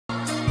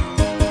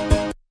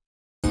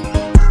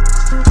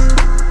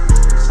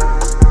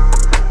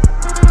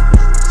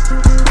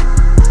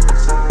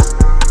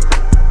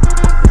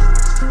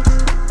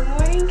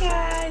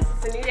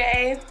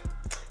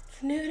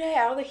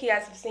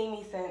guys have seen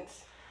me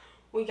since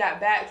we got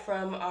back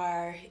from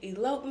our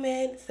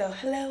elopement. So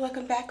hello,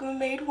 welcome back. I'm a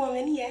married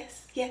woman.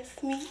 Yes,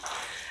 me.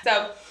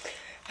 So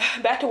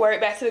back to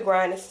work, back to the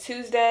grind. It's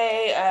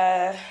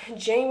Tuesday,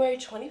 January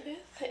 25th.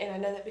 And I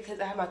know that because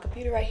I have my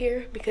computer right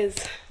here, because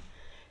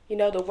you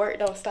know the work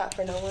don't stop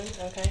for no one,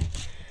 okay?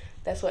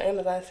 That's what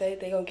Amazon said.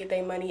 They gonna get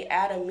their money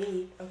out of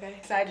me, okay?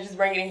 So I had to just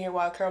bring it in here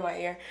while I curl my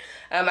hair.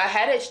 I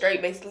had it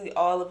straight basically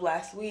all of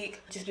last week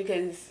just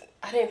because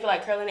I didn't feel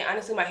like curling it.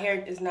 Honestly, my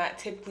hair is not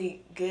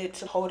typically good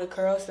to hold a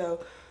curl,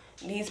 so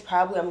these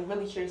probably, I'm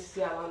really curious to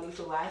see how long these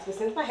will last. But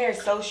since my hair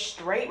is so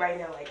straight right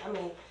now, like, I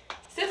mean,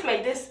 sis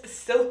made this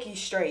silky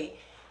straight.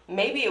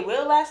 Maybe it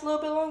will last a little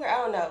bit longer. I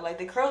don't know. Like,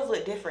 the curls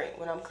look different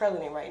when I'm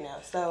curling it right now.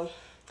 So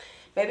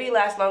maybe it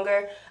lasts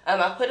longer.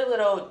 I put a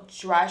little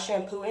dry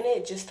shampoo in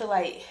it just to,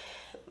 like,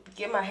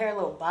 give my hair a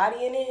little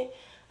body in it.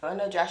 I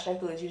know dry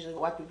shampoo is usually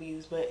what people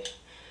use, but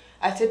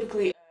I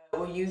typically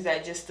will use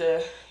that just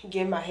to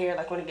give my hair,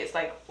 like, when it gets,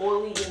 like,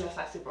 oily, even though it's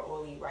not super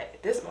oily right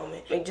at this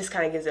moment. It just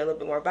kind of gives it a little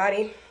bit more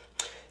body.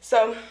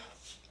 So,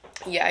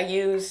 yeah, I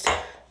used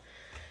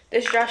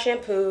this dry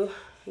shampoo.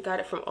 Got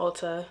it from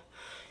Ulta.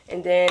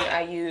 And then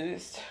I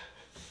used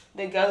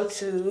the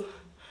go-to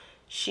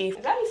She. Is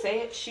that how you say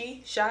it?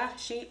 She.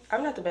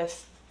 I'm not the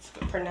best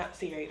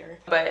pronunciator,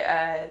 but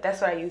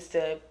that's what I used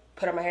to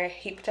put on my hair,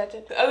 heat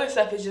protectant. The other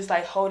stuff is just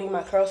like holding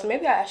my curls. So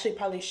maybe I actually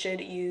probably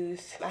should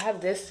use, I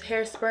have this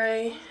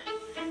hairspray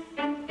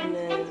and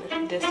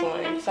then this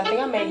one. So I think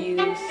I may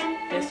use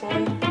this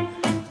one.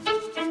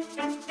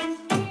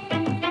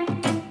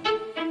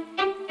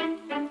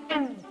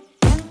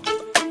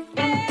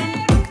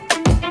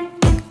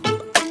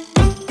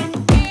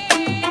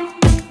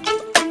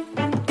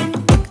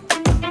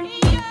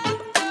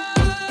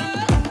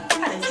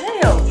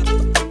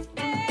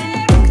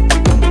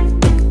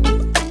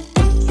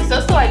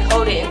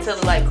 Until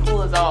it like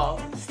cools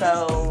off.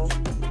 So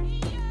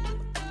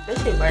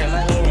this shit burning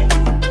my hand.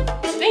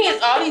 The thing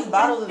is, all these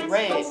bottles is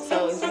red,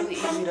 so it's really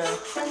easy to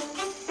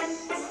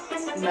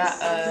not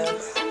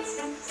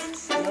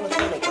know what's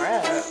gonna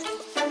grab.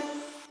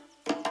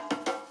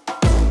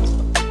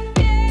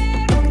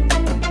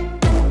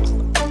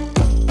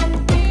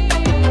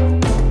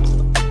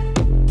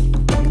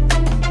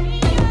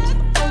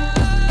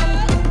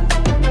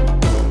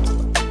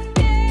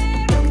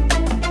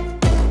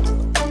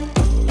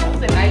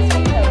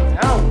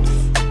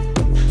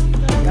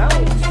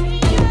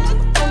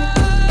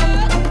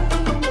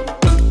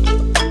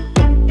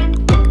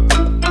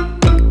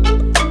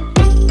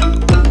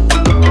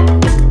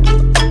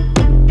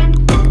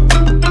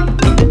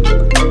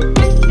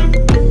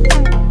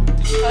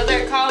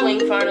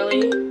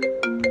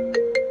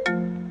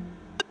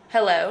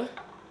 Hello.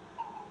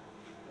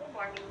 Good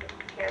morning,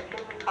 Karen.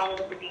 I'm calling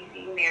with the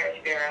DC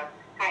Marriage Bureau.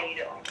 How you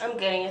doing? I'm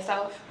good, and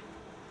yourself?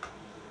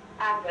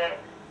 I'm good.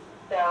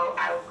 So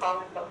I was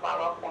calling to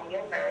follow up on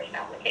your marriage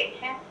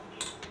application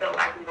so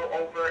I can go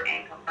over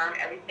and confirm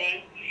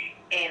everything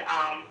and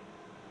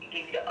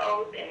give you the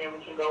oath, and then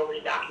we can go over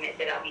the documents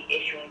that I'll be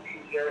issuing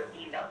to your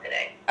email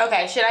today.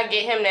 Okay, should I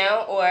get him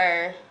now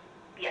or?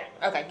 Yes.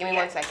 Okay, give me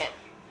 1 second.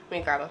 Let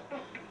me grab him.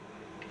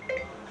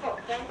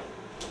 Okay.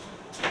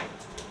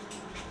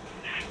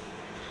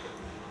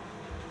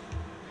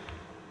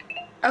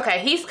 Okay,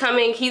 he's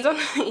coming. He's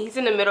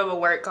in the middle of a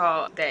work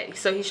call,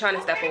 so he's trying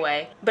to step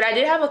away. But I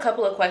did have a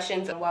couple of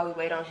questions while we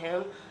wait on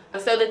him.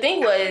 So the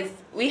thing was,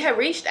 we had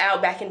reached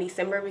out back in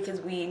December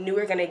because we knew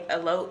we were gonna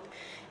elope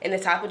in the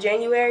top of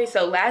January.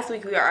 So last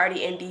week we were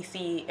already in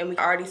DC and we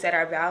already set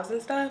our vows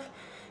and stuff.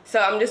 So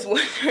I'm just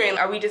wondering,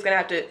 are we just gonna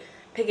have to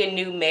pick a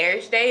new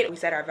marriage date? We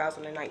set our vows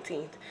on the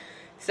 19th.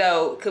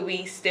 So could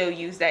we still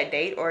use that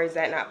date, or is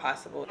that not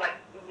possible? Like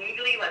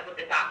usually, like with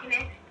the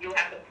documents, you'll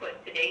have to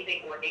put today's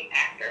date or date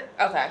after.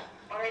 Okay.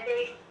 On a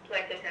date,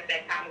 like since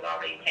that time is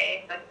already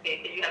passed, like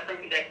because you have some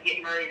people that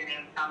get married and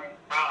then come and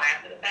file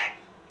after the fact.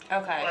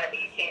 Okay. But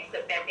you can't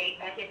put that date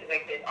on here because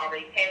like it's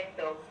already passed,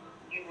 so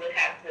you would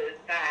have to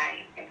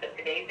sign and put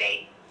today's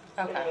date.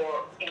 Okay.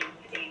 Or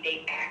any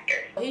date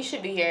after. He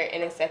should be here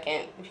in a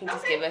second. If you can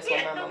just give us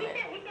one more moment.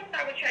 We can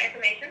start with your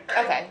information first.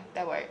 Okay,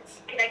 that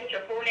works. Can I get your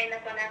full name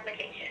that's on the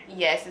application?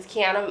 Yes, it's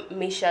Kiana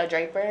Michelle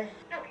Draper.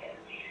 Okay.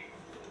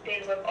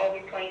 Date of birth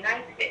August 29th,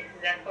 6th,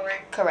 is that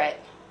correct?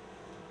 Correct.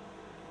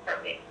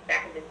 Perfect. So I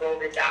can just go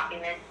over the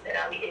documents that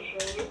I'll be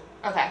issuing you.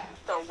 Okay.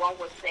 So one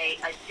would say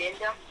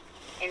addendum,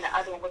 and the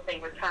other one would say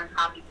return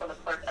copy from the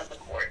clerk of the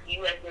court.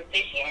 You as the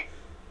officiant,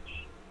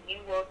 you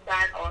will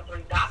sign all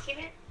three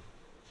documents.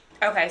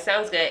 Okay,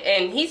 sounds good.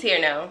 And he's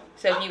here now,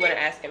 so if you want to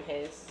ask him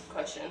his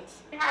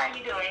questions. How are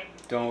you doing?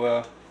 Doing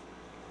well.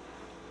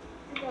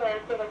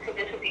 Good. So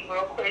this will be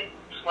real quick.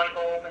 Just want to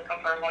go over and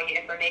confirm all your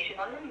information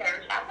on the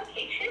marriage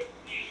application.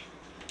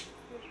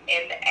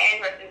 And the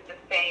address is the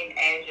same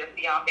as your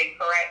fiance,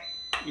 correct?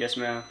 Yes,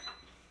 ma'am.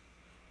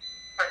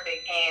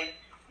 Perfect. And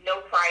no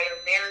prior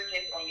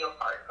marriages on your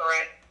part,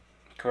 correct?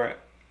 Correct.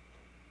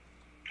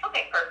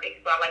 Okay,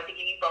 perfect. So I'd like to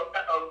give you both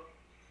the oath.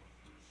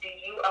 Do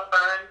you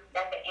affirm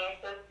that the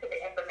answers to the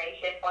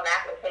information on the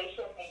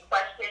application in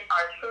question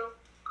are true,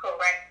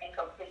 correct, and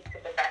complete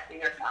to the best to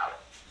your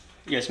knowledge.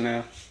 Yes,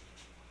 ma'am.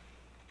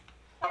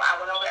 I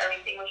went over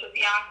everything with your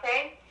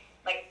fiance.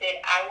 Like I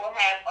said, I will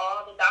have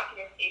all the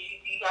documents issued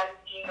to you guys'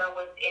 email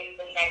within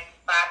the next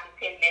 5 to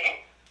 10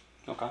 minutes.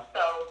 Okay.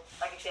 So,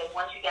 like I said,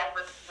 once you guys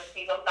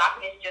receive those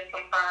documents, just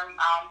confirm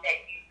that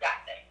you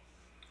got them.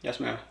 Yes,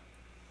 ma'am.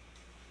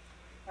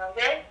 Sounds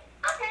good?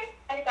 Okay.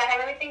 I think I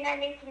have everything I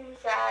need from you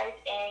guys,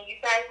 and you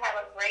guys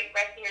have a great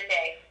rest of your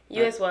day.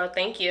 You as well.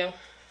 Thank you.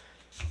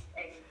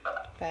 Thank you.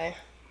 Bye-bye. Bye.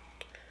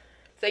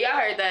 So y'all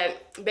heard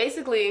that.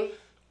 Basically,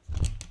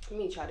 let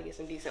me try to get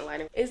some decent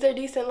lighting. Is there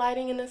decent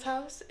lighting in this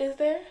house? Is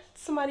there?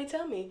 Somebody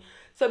tell me.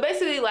 So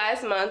basically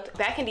last month,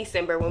 back in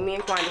December, when me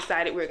and Quan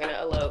decided we were gonna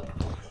elope,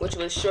 which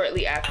was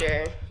shortly after,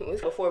 it was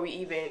before we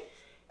even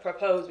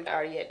proposed, we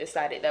already had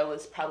decided that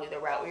was probably the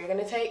route we were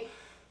gonna take.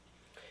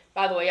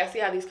 By the way, y'all see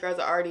how these curls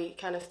are already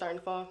kind of starting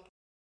to fall?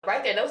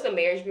 Right there, that was the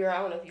marriage bureau. I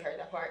don't know if you heard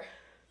that part.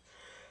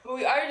 But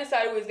we already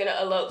decided we was gonna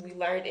elope. We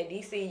learned in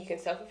DC you can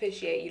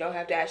self-officiate. You don't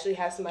have to actually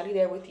have somebody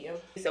there with you.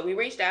 So we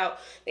reached out.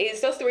 They were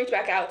supposed to reach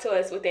back out to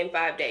us within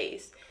 5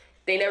 days.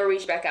 They never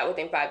reached back out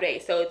within 5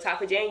 days. So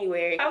top of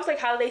January, I was like,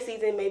 holiday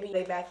season, maybe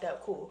they backed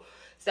up, cool.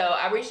 So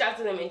I reached out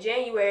to them in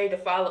January to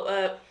follow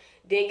up.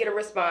 Didn't get a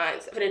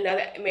response. Put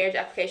another marriage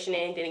application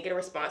in, didn't get a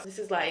response. This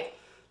is like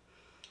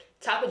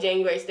top of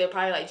January, still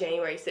probably like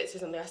January 6th or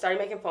something. I started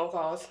making phone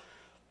calls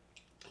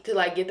to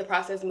like get the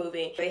process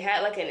moving. They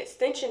had like an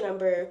extension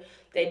number.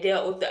 They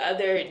dealt with the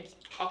other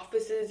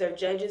offices or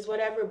judges,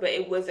 whatever, but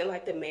it wasn't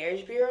like the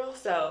marriage bureau.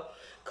 So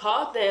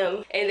called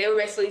them and they were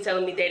basically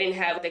telling me they didn't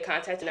have the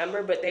contact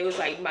number, but they was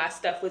like, my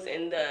stuff was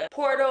in the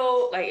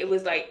portal, like it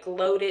was like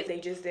loaded. They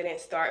just didn't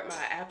start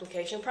my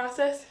application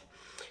process.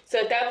 So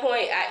at that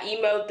point, I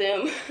emailed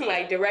them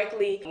like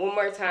directly one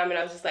more time and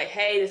I was just like,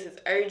 hey, this is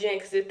urgent.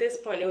 Because at this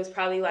point, it was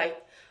probably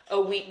like a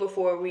week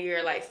before we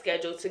were like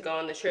scheduled to go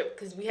on the trip,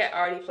 because we had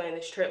already planned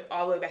this trip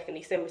all the way back in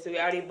December. So we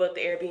already booked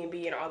the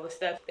Airbnb and all the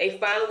stuff. They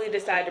finally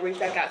decided to reach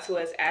back out to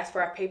us, ask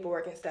for our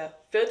paperwork and stuff,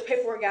 filled the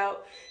paperwork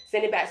out,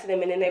 send it back to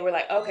them. And then they were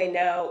like, okay,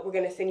 now we're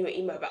going to send you an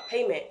email about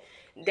payment.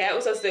 That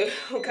was supposed to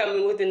come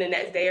in within the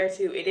next day or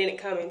two. It didn't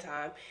come in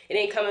time. It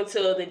didn't come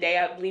until the day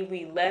I believe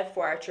we left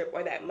for our trip,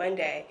 or that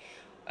Monday.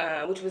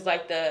 Which was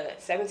like the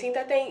 17th,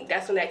 I think.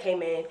 That's when that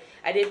came in.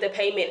 I did the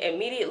payment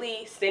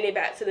immediately, sent it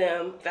back to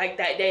them like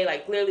that day,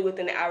 like literally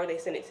within an hour they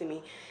sent it to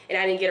me. And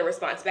I didn't get a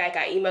response back.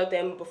 I emailed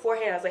them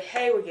beforehand. I was like,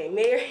 hey, we're getting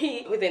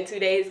married within 2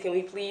 days. Can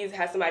we please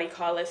have somebody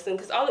call us soon?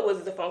 Because all it was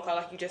is a phone call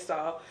like you just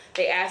saw.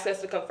 They asked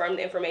us to confirm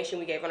the information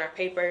we gave on our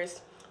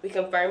papers. We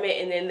confirm it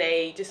and then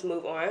they just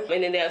move on.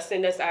 And then they'll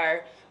send us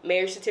our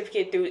marriage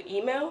certificate through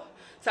email.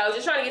 So I was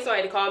just trying to get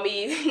somebody to call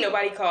me.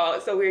 Nobody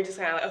called. So we were just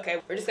kind of like,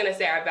 okay, we're just going to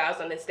say our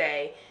vows on this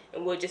day.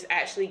 And we'll just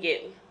actually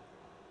get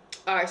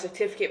our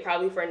certificate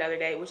probably for another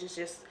day, which is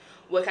just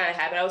what kind of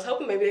happened. I was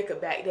hoping maybe they could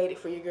backdate it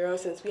for your girl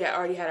since we had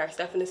already had our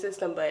stuff in the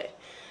system. But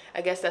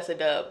I guess that's a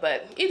dub.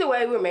 But either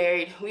way, we're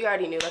married. We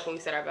already knew, like when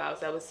we said our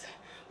vows,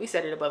 we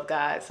set it above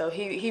God. So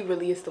he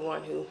really is the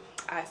one who,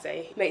 I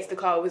say, makes the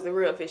call, was the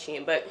real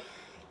officiant. But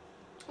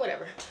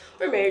whatever.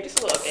 We're married.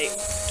 Just a little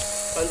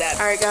update on that.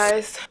 All right,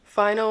 guys.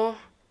 Final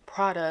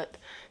product.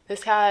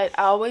 This side,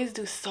 I always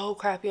do so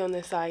crappy on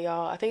this side,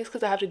 y'all. I think it's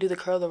because I have to do the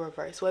curl the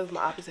reverse way with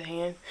my opposite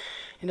hand.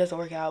 It doesn't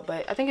work out,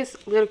 but I think it's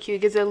a little cute.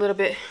 It gives it a little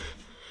bit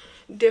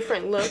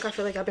different look. I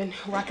feel like I've been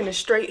rocking it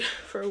straight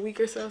for a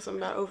week or so, so I'm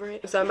not over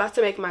it. So I'm about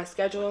to make my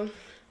schedule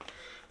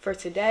for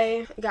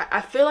today.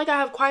 I feel like I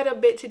have quite a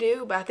bit to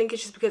do, but I think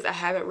it's just because I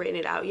haven't written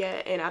it out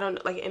yet, and I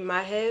don't, like in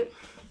my head,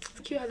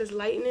 it's cute how this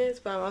lighting is,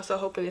 but I'm also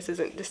hoping this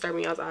isn't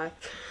disturbing y'all's eye.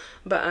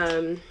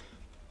 But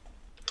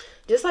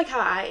just like how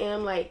I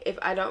am, like if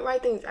I don't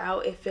write things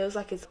out, it feels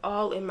like it's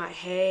all in my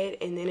head,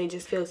 and then it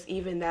just feels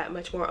even that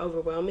much more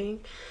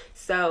overwhelming.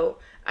 So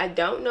I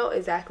don't know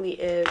exactly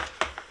if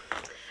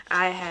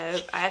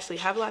I actually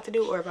have a lot to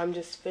do, or if I'm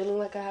just feeling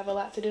like I have a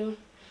lot to do,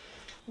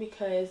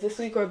 because this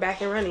week we're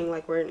back and running,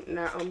 like we're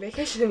not on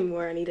vacation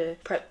anymore. I need to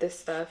prep this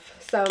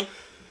stuff. So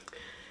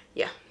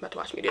yeah, about to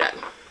watch me do that.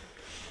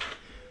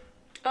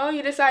 Oh,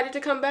 you decided to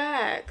come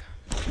back.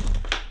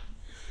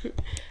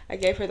 I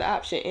gave her the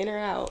option, in or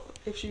out,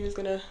 if she was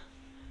gonna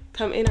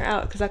come in or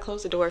out, because I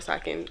closed the door so I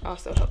can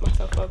also help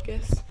myself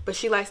focus. But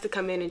she likes to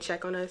come in and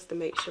check on us to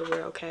make sure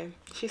we're okay.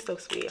 She's so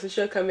sweet. So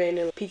she'll come in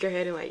and peek her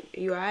head and like,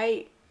 you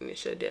alright? And then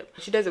she'll dip.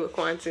 She does it with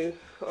Quan too.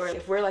 Or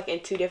if we're like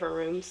in 2 different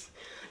rooms,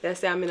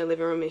 let's say I'm in the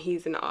living room and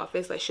he's in the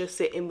office, like she'll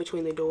sit in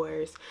between the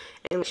doors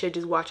and she'll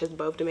just watch us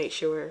both to make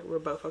sure we're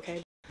both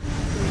okay.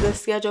 The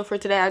schedule for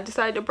today, I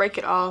decided to break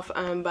it off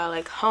by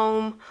like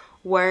home,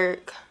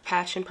 work,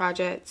 passion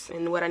projects,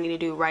 and what I need to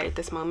do right at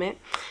this moment.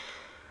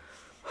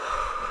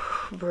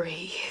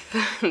 Breathe.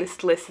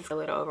 This list is a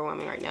little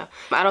overwhelming right now.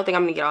 I don't think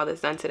I'm gonna get all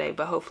this done today,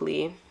 but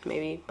hopefully,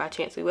 maybe by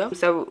chance we will.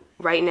 So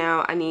right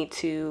now I need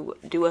to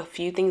do a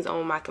few things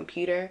on my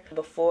computer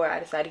before I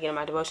decide to get in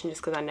my devotion,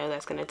 just because I know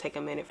that's gonna take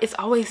a minute. It's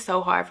always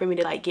so hard for me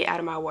to like get out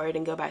of my word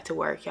and go back to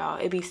work, y'all.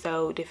 It'd be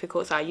so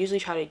difficult. So I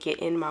usually try to get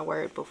in my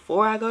word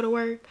before I go to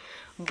work,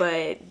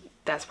 but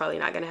that's probably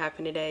not gonna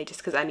happen today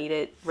just because I need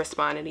to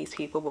respond to these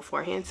people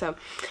beforehand. So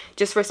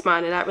just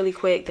respond to that really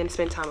quick, then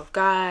spend time with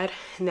God,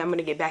 and then I'm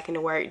gonna get back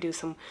into work, do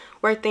some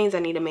work things. I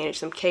need to manage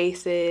some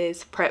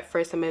cases, prep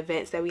for some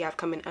events that we have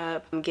coming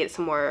up, get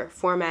some more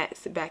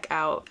formats back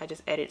out. I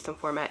just edited some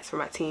formats for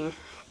my team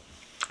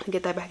and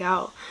get that back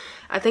out.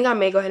 I think I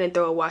may go ahead and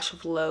throw a wash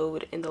of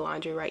load in the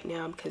laundry right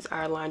now because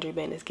our laundry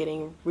bin is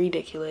getting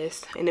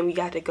ridiculous. And then we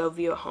got to go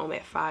view a home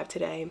at 5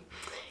 today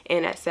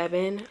and at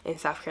 7 in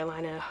South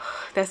Carolina.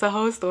 That's a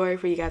whole story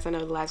for you guys. I know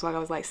the last vlog I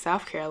was like,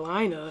 South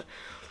Carolina,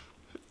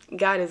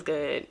 God is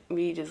good.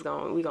 We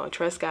gonna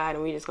trust God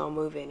and we just gonna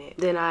move in it.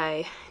 Then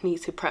I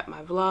need to prep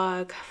my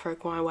vlog for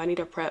going. Well, I need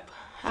to prep.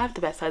 I have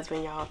the best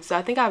husband, y'all. So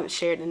I think I've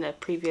shared in the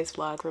previous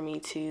vlog for me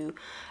to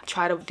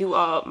try to do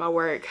all my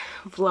work,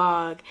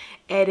 vlog,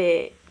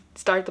 edit,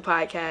 start the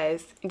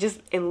podcast,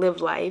 and live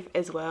life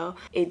as well.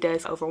 It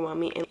does overwhelm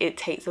me and it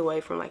takes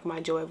away from like my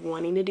joy of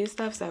wanting to do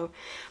stuff. So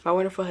my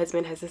wonderful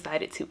husband has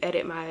decided to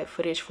edit my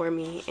footage for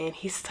me, and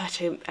he's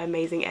such an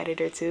amazing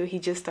editor too. He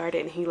just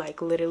started and he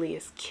like literally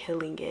is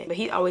killing it. But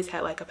he always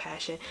had like a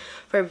passion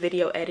for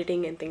video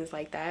editing and things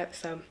like that.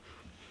 So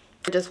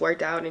it just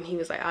worked out and he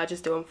was like, I'll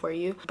just do them for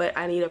you. But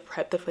I need to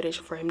prep the footage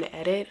for him to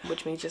edit,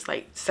 which means just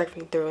like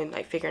surfing through and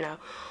like figuring out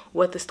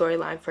what the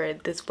storyline for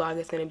this vlog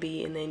is going to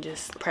be, and then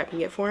just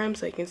prepping it for him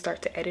so he can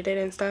start to edit it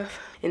and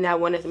stuff. And I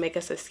wanted to make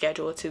us a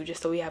schedule too,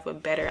 just so we have a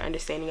better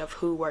understanding of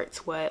who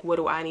works what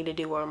do I need to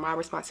do, what are my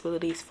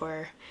responsibilities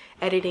for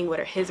editing, what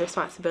are his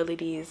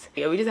responsibilities.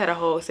 Yeah, we just had a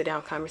whole sit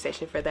down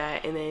conversation for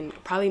that, and then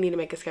probably need to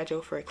make a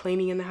schedule for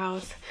cleaning in the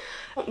house.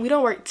 We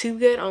don't work too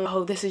good on,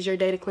 oh, this is your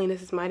day to clean,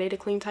 this is my day to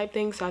clean type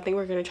thing. So I think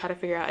we're going to try to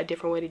figure out a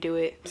different way to do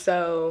it.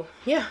 So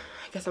yeah,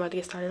 I guess I'm about to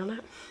get started on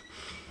that.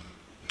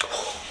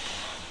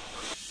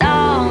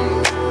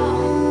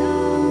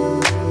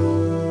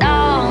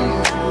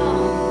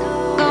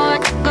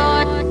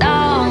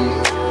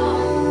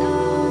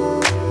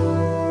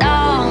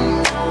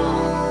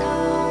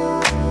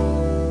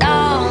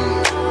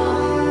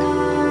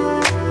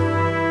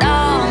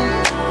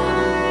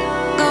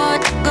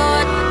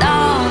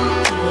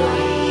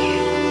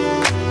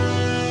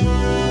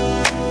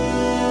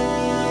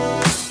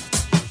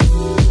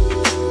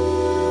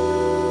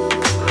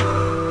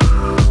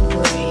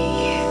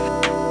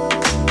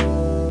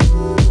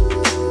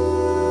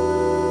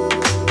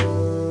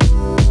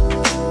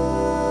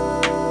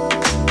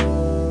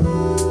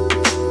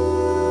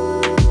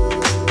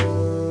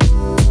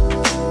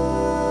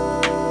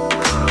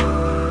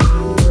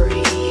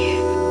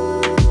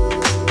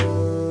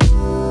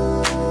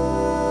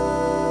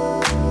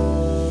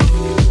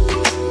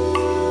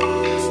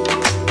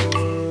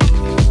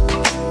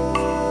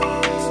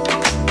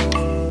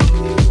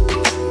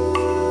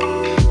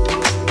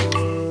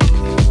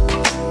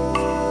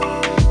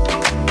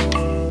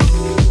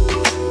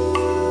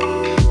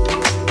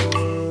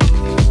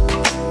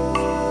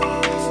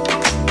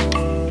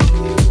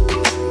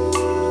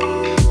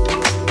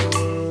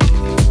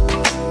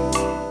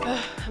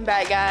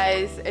 Back,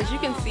 guys. As you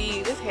can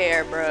see, this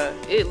hair, bruh,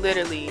 it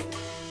literally,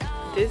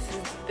 this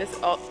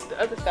all, the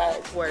other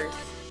side is worse.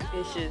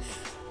 It's just,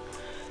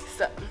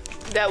 so,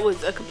 that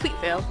was a complete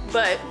fail.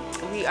 But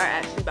we are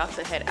actually about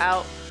to head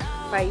out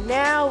right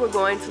now. We're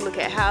going to look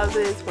at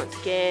houses once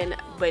again,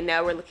 but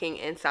now we're looking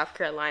in South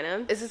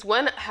Carolina. This is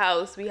one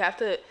house we have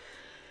to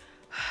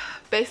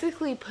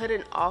basically put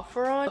an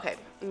offer on. Okay,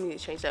 let me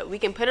change that. We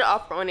can put an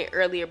offer on it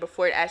earlier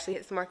before it actually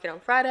hits the market on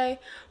Friday,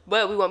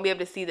 but we won't be able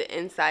to see the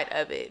inside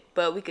of it,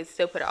 but we could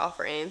still put an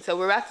offer in. So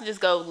we're about to just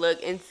go look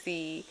and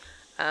see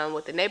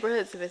what the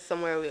neighborhoods, if it's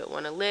somewhere we would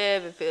want to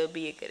live, if it'll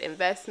be a good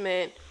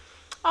investment,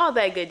 all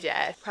that good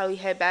jazz. Probably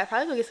head back,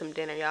 probably go get some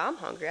dinner, y'all. I'm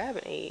hungry, I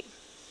haven't ate.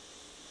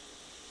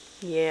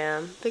 Yeah,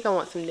 I think I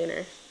want some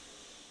dinner.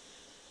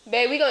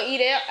 Babe, we gonna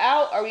eat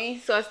out or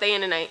we gonna stay in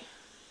tonight?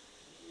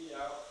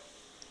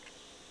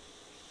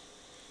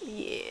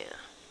 Yeah.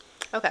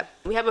 Okay,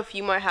 we have a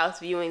few more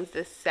house viewings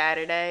this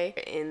Saturday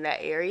in that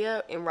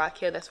area in Rock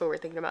Hill. That's where we're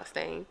thinking about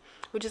staying,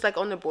 which is like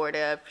on the border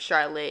of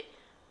Charlotte,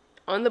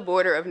 on the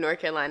border of North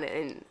Carolina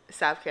and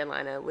South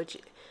Carolina, which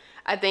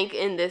I think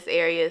in this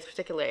area, this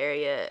particular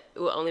area, it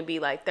will only be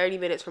like 30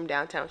 minutes from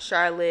downtown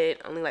Charlotte,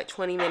 only like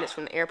 20 minutes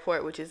from the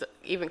airport, which is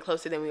even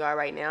closer than we are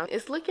right now.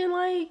 It's looking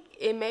like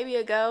it may be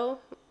a go.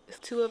 It's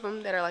two of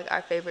them that are like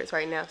our favorites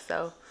right now,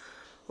 so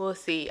we'll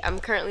see. I'm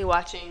currently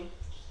watching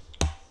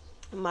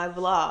my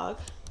vlog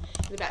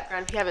in the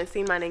background. If you haven't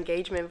seen my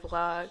engagement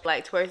vlog,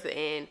 like towards the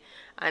end,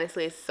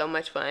 honestly, it's so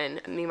much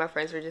fun. Me and my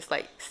friends were just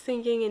like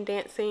singing and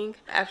dancing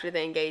after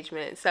the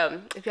engagement.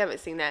 So if you haven't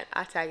seen that,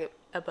 I'll tag it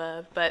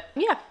above. But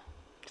yeah,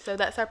 so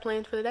that's our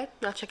plan for the day.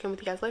 I'll check in with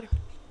you guys later.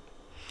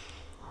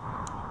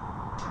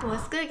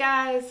 What's good,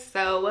 guys?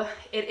 So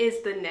it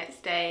is the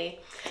next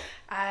day.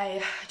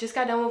 I just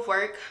got done with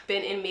work,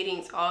 been in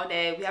meetings all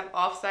day. We have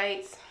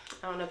offsites.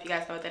 I don't know if you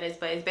guys know what that is,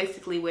 but it's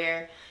basically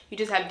where you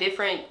just have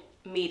different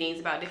meetings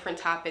about different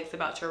topics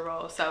about your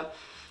role. So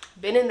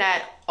been in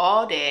that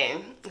all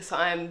day, so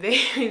I'm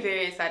very,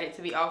 very excited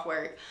to be off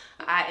work.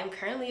 I am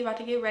currently about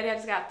to get ready. I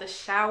just got the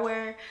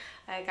shower.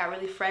 I got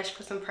really fresh,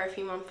 put some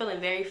perfume on. I'm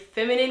feeling very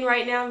feminine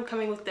right now. I'm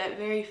coming with that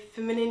very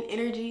feminine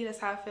energy. That's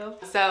how I feel.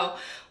 So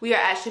we are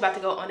actually about to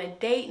go on a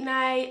date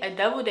night, a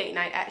double date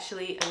night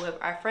actually, with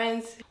our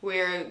friends.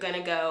 We're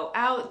gonna go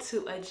out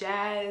to a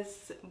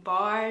jazz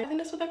bar, I think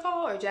that's what they're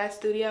called, or jazz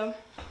studio,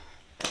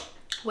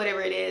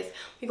 whatever it is.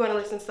 We're going to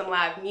listen to some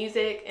live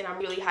music, and I'm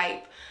really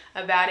hyped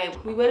about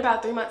it. We went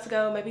about 3 months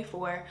ago, maybe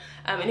 4,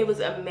 and it was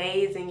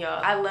amazing,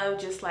 y'all. I love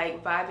just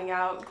like vibing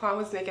out. Quan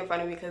was making fun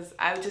of me because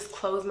I would just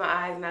close my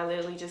eyes and I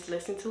literally just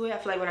listen to it. I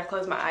feel like when I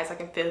close my eyes, I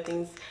can feel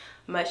things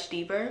much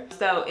deeper.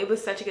 So it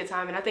was such a good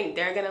time, and I think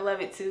they're gonna love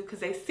it too because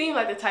they seem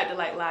like the type to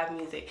like live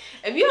music.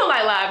 If you don't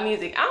like live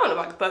music, I don't know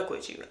if I can fuck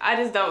with you. I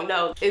just don't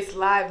know. It's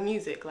live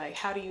music. Like,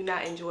 how do you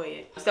not enjoy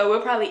it? So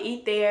we'll probably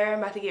eat there. I'm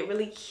about to get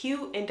really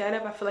cute and done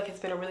up. I feel like it's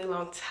been a really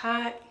long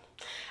time.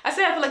 I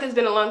say I feel like it's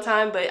been a long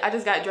time, but I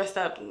just got dressed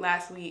up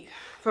last week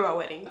for my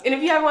wedding. And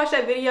if you haven't watched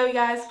that video, you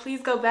guys,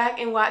 please go back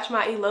and watch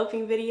my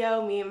eloping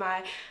video. Me and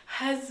my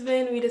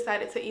husband, we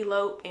decided to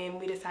elope, and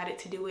we decided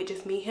to do it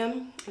just me,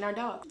 him, and our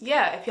dog.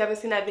 Yeah, if you haven't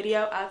seen that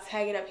video, I'll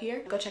tag it up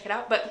here. Go check it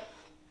out. But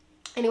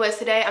anyways,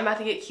 today I'm about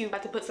to get cute. I'm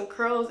about to put some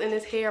curls in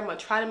this hair. I'm gonna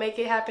try to make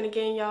it happen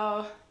again,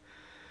 y'all.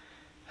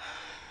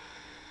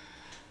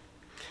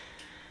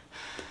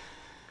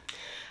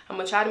 I'm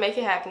gonna try to make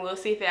it happen. We'll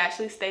see if it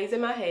actually stays in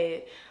my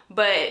head.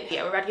 But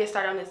yeah, we're about to get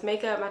started on this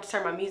makeup. I'm about to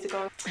turn my music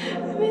on.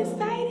 I'm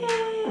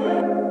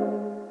excited.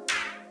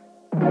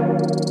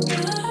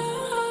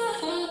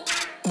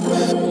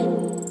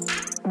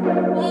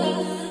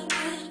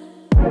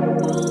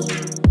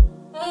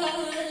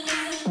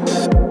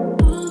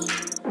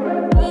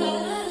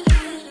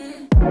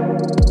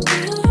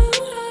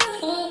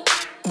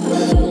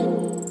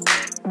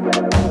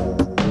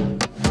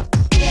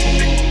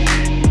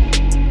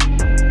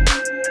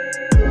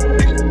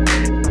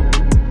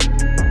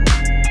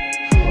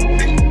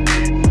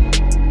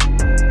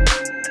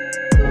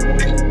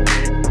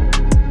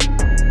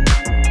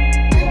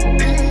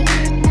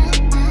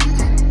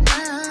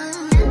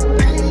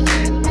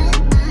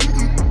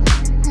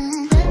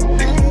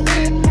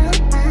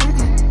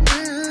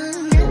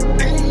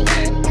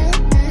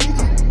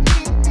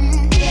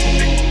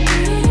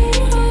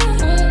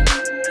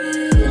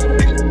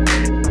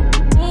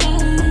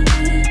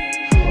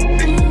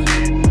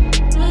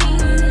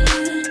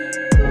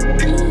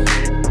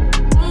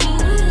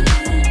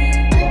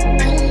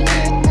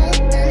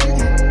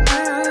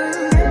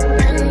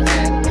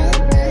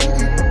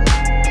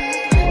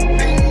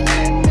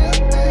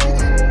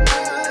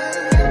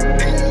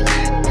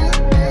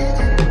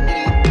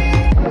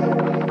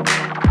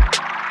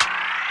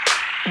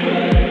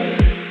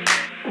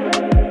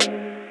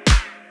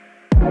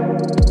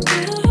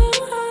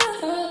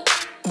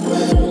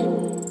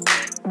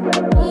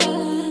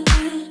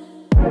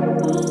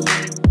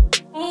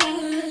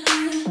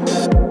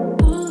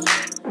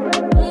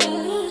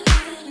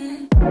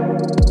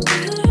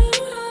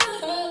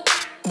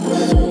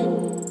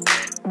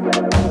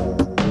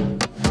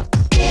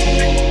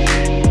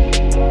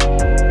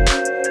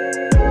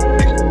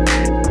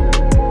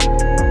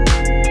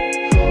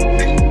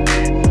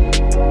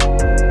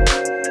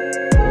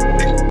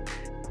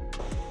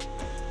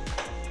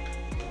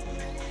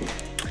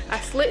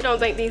 Don't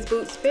think these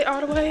boots fit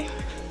all the way,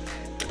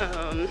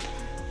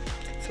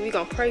 so we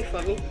gonna pray for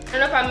me. I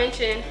don't know if I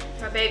mentioned,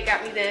 my babe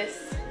got me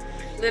this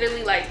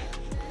literally like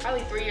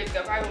probably 3 years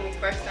ago, probably when we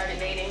first started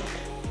dating,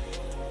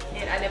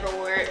 and I never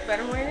wore it,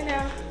 but I'm wearing it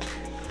now.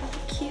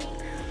 Cute.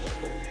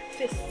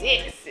 It's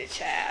sexy,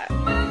 child.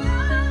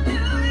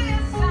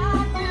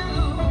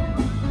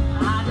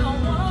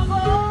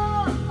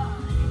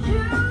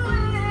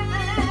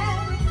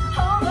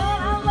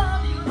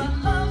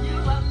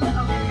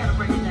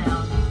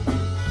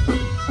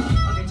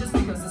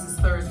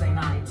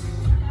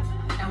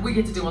 We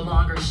get to do a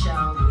longer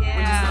show. Yeah.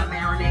 We're just gonna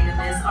marinate in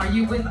this. Are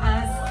you with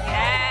us?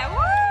 Yeah,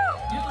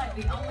 woo! You're like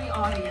the only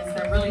audience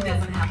that really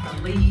doesn't have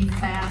to leave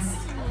fast.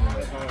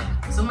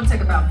 So I'm gonna take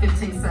about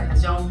 15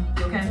 seconds. Y'all,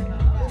 you okay?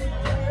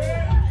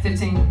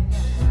 15,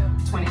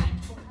 20.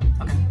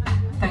 Okay.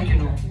 Thank you,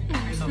 Noel.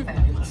 You're so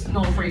fabulous.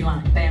 Noel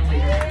Freeline, band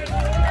leader.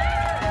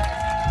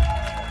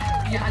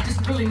 Yeah, I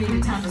just really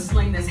needed time to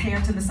sling this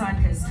hair to the side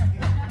because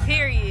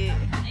period.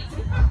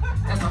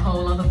 That's a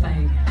whole other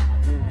thing.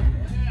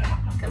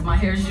 Because my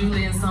hair is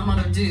usually in some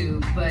other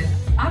dude, but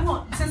I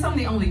want, since I'm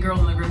the only girl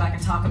in the group, I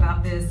can talk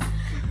about this.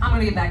 I'm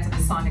gonna get back to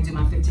the song and do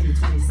my 15 to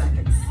 20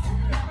 seconds.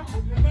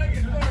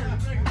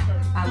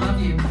 I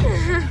love you.